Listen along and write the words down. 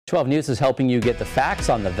12 News is helping you get the facts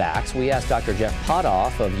on the vax. We asked Dr. Jeff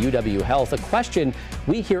Potoff of UW Health a question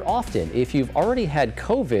we hear often. If you've already had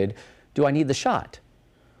COVID, do I need the shot?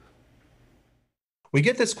 We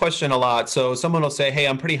get this question a lot. So someone will say, hey,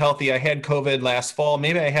 I'm pretty healthy. I had COVID last fall.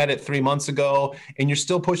 Maybe I had it 3 months ago, and you're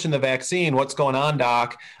still pushing the vaccine. What's going on,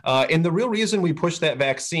 doc? And the real reason we push that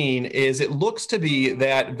vaccine is it looks to be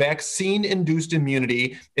that vaccine-induced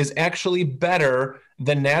immunity is actually better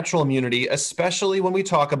than natural immunity, especially when we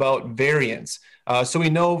talk about variants. So we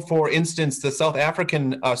know, for instance, the South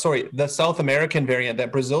American variant,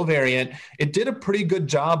 that Brazil variant, it did a pretty good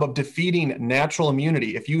job of defeating natural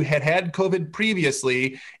immunity. If you had COVID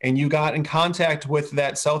previously and you got in contact with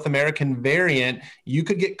that South American variant, you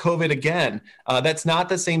could get COVID again. That's not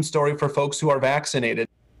the same story for folks who are vaccinated.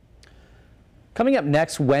 Coming up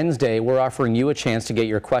next Wednesday, we're offering you a chance to get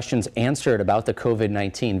your questions answered about the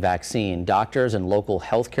COVID-19 vaccine. Doctors and local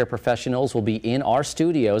healthcare professionals will be in our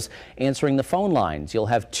studios answering the phone lines. You'll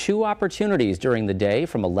have 2 opportunities during the day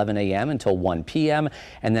from 11 a.m. until 1 p.m.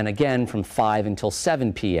 and then again from 5 until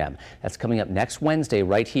 7 p.m. That's coming up next Wednesday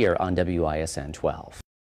right here on WISN 12.